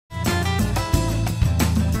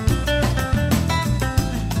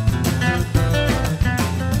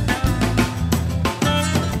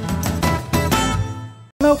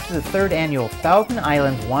to the 3rd Annual Thousand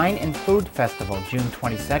Islands Wine and Food Festival, June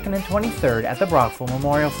 22nd and 23rd at the Brockville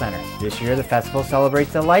Memorial Center. This year, the festival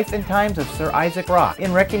celebrates the life and times of Sir Isaac Rock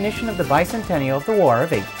in recognition of the bicentennial of the War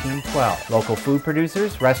of 1812. Local food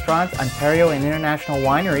producers, restaurants, Ontario and international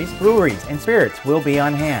wineries, breweries, and spirits will be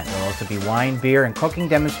on hand. There will also be wine, beer, and cooking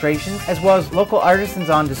demonstrations, as well as local artisans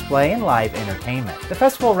on display and live entertainment. The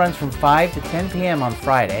festival runs from 5 to 10 p.m. on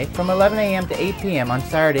Friday, from 11 a.m. to 8 p.m. on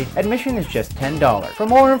Saturday. Admission is just $10. For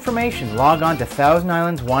more information, log on to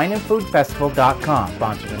ThousandIslandsWineAndFoodFestival.com,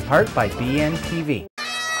 sponsored in part by BNTV.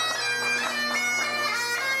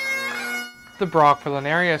 The Brockville and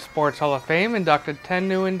Area Sports Hall of Fame inducted 10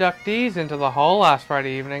 new inductees into the hall last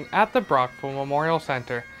Friday evening at the Brockville Memorial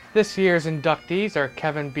Center. This year's inductees are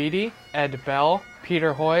Kevin Beattie, Ed Bell,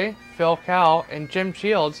 Peter Hoy, Phil Cal, and Jim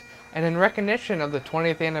Shields, and in recognition of the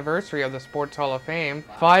 20th anniversary of the Sports Hall of Fame,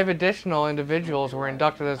 5 additional individuals were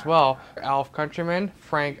inducted as well: Alf Countryman,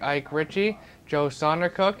 Frank Ike Ritchie, Joe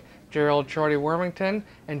Sondercook, Gerald Shorty Wormington,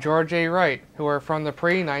 and George A. Wright, who are from the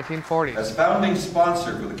pre-1940s. As founding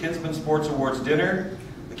sponsor for the Kinsman Sports Awards dinner,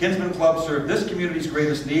 the Kinsman Club served this community's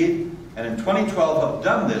greatest need, and in 2012 have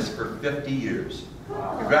done this for 50 years.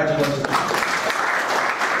 Congratulations.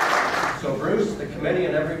 So Bruce, the committee,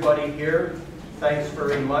 and everybody here, thanks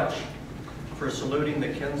very much for saluting the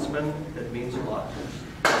Kinsmen. It means a lot.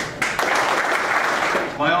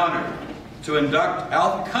 It's my honor to induct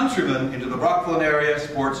Alf Countryman into the Brockville and Area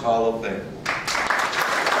Sports Hall of Fame.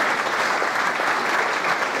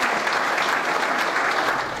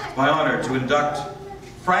 It's my honor to induct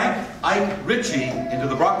Frank Ike Ritchie into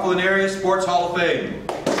the Brockville and Area Sports Hall of Fame.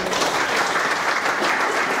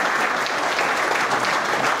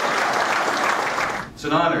 It's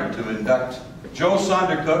an honor to induct Joe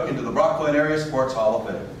Sondercook into the Brockville and Area Sports Hall of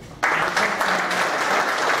Fame.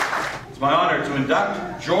 It's my honor to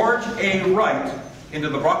induct George A. Wright into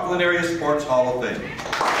the Brockville and Area Sports Hall of Fame.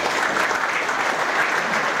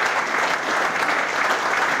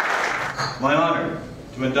 My honor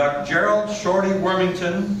to induct Gerald Shorty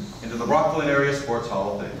Wormington into the Brockville and Area Sports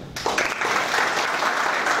Hall of Fame.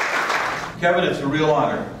 Kevin, it's a real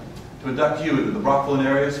honor to induct you into the Brockville and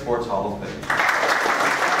Area Sports Hall of Fame.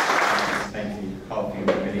 Thank the Hall of Fame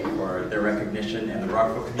Committee for their recognition, and the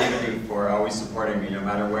Brockville community for always supporting me. No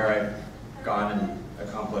matter where I've gone and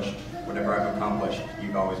accomplished whatever I've accomplished,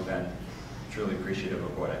 you've always been truly appreciative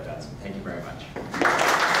of what I've done. So thank you very much.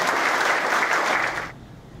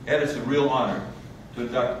 Ed, it's a real honor to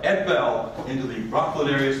induct Ed Bell into the Brockville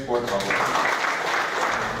and Area Sports Hall of Fame.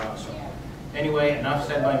 Anyway, enough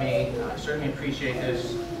said by me. I certainly appreciate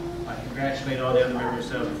this. I congratulate all the other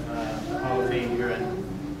members of the Hall of Fame here, and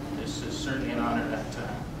this is certainly an honor that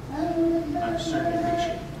I certainly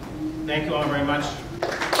appreciate. Thank you all very much.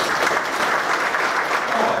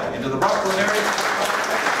 Into the Brockville area.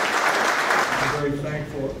 I'm very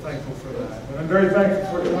thankful for that. And I'm very thankful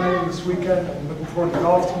for tonight and this weekend. I'm looking forward to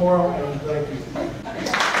golf tomorrow, and thank you.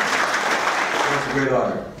 It's a great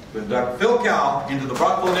honor to induct Phil Cal into the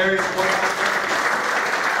Brockville area.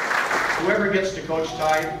 Whoever gets to Coach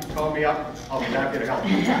Ty, call me up. I'll be happy to help.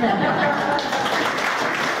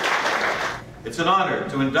 It's an honor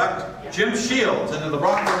to induct Jim Shields into the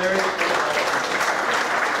Brockville area.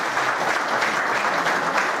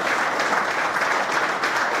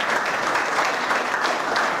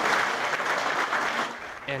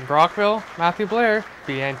 In Brockville, Matthew Blair,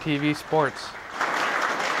 BNTV Sports.